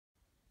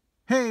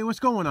Hey, what's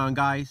going on,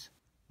 guys?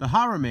 The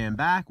Horror Man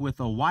back with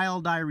a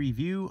Wild Eye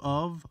review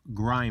of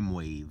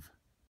Grimewave.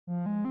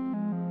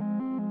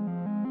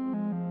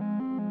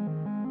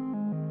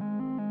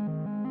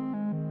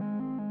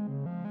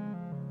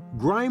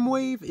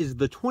 Grimewave is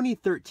the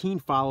 2013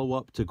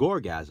 follow-up to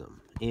Gorgasm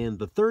and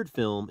the third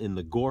film in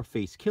the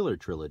Goreface Killer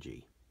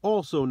trilogy,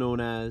 also known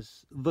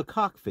as The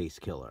Cockface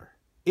Killer.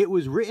 It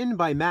was written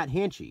by Matt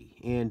Hanchy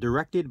and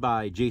directed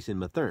by Jason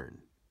Mathern,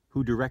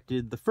 who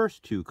directed the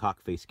first two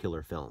Cockface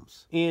Killer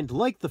films. And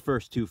like the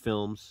first two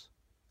films,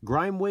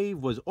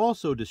 Grimewave was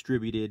also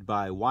distributed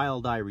by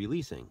Wild Eye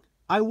Releasing.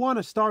 I want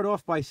to start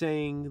off by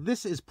saying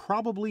this is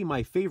probably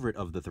my favorite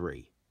of the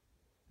three.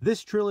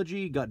 This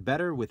trilogy got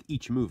better with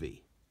each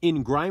movie.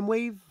 In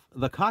Grimewave,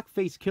 the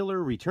Cockface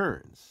Killer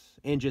returns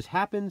and just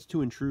happens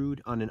to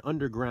intrude on an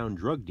underground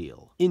drug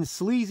deal. In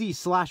sleazy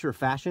slasher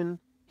fashion,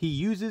 he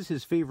uses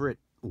his favorite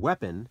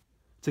weapon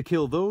to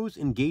kill those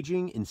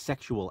engaging in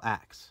sexual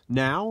acts.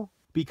 Now,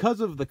 because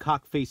of the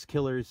Cockface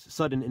Killer's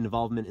sudden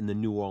involvement in the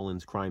New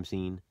Orleans crime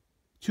scene,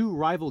 two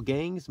rival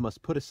gangs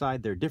must put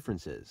aside their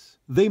differences.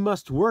 They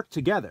must work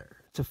together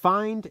to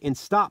find and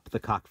stop the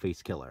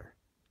Cockface Killer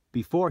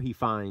before he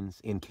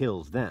finds and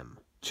kills them.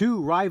 Two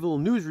rival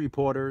news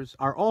reporters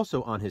are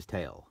also on his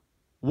tail.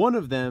 One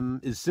of them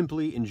is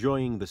simply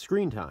enjoying the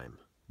screen time.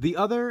 The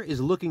other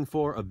is looking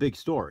for a big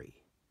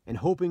story and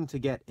hoping to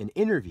get an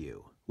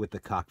interview with the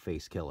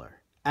Cockface Killer.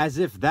 As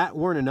if that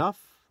weren't enough,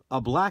 a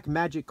black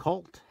magic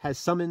cult has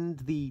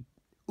summoned the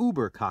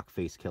Uber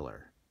Cockface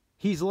Killer.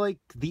 He's like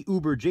the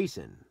Uber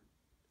Jason,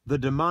 the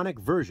demonic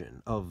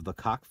version of the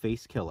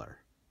Cockface Killer.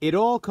 It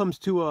all comes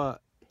to a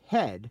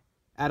head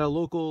at a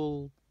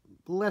local,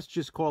 let's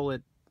just call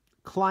it,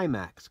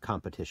 climax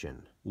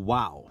competition.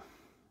 Wow.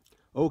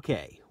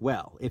 Okay,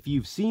 well, if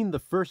you've seen the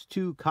first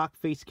two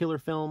Cockface Killer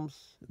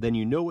films, then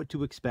you know what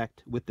to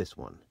expect with this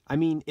one. I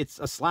mean, it's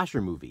a slasher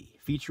movie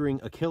featuring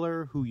a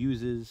killer who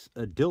uses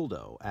a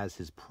dildo as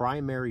his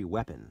primary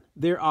weapon.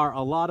 There are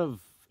a lot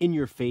of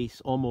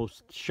in-your-face,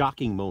 almost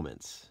shocking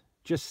moments.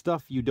 Just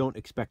stuff you don't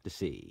expect to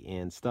see,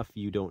 and stuff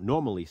you don't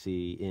normally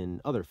see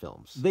in other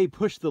films. They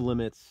push the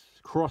limits,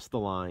 cross the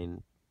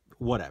line,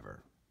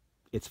 whatever.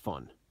 It's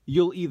fun.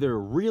 You'll either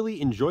really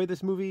enjoy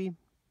this movie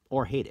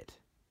or hate it,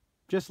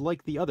 just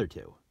like the other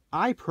two.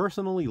 I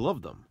personally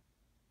love them,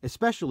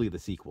 especially the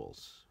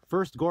sequels,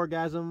 first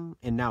Gorgasm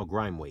and now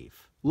Grimewave.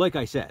 Like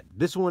I said,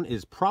 this one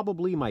is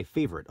probably my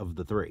favorite of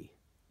the three.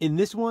 In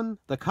this one,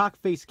 the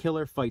Cockface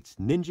Killer fights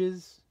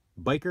ninjas,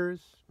 bikers,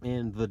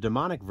 and the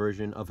demonic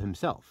version of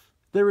himself.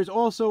 There is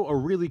also a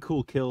really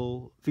cool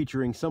kill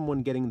featuring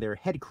someone getting their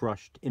head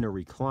crushed in a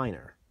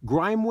recliner.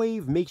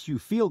 Grimewave makes you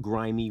feel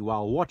grimy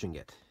while watching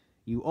it.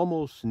 You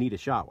almost need a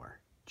shower.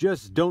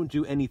 Just don't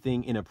do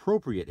anything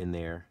inappropriate in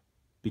there,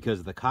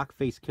 because the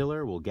Cockface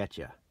Killer will get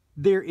you.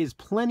 There is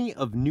plenty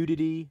of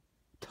nudity,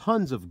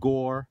 tons of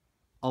gore,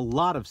 a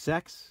lot of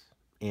sex,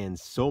 and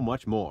so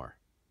much more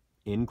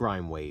in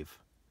Grimewave.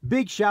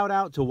 Big shout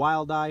out to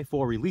Wild Eye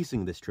for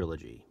releasing this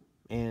trilogy,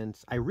 and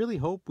I really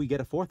hope we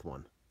get a fourth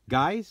one.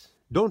 Guys,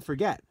 don't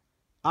forget,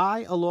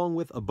 I, along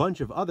with a bunch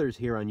of others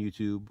here on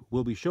YouTube,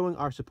 will be showing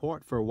our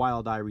support for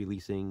Wild Eye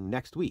Releasing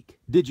next week.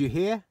 Did you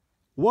hear?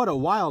 What a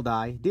Wild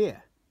Eye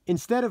idea!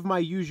 Instead of my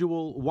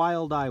usual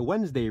Wild Eye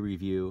Wednesday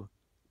review,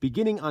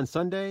 beginning on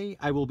Sunday,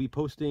 I will be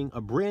posting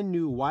a brand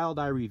new Wild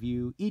Eye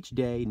review each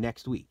day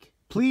next week.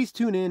 Please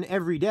tune in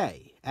every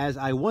day as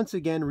I once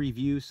again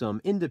review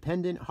some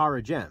independent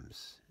horror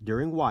gems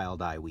during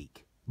Wild Eye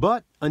Week.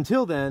 But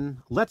until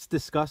then, let's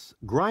discuss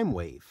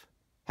Grimewave.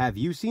 Have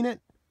you seen it?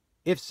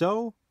 If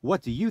so,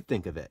 what do you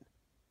think of it?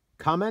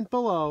 Comment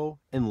below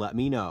and let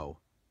me know.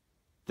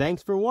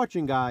 Thanks for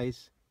watching,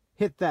 guys.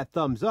 Hit that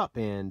thumbs up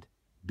and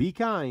be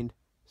kind.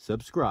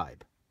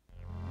 Subscribe.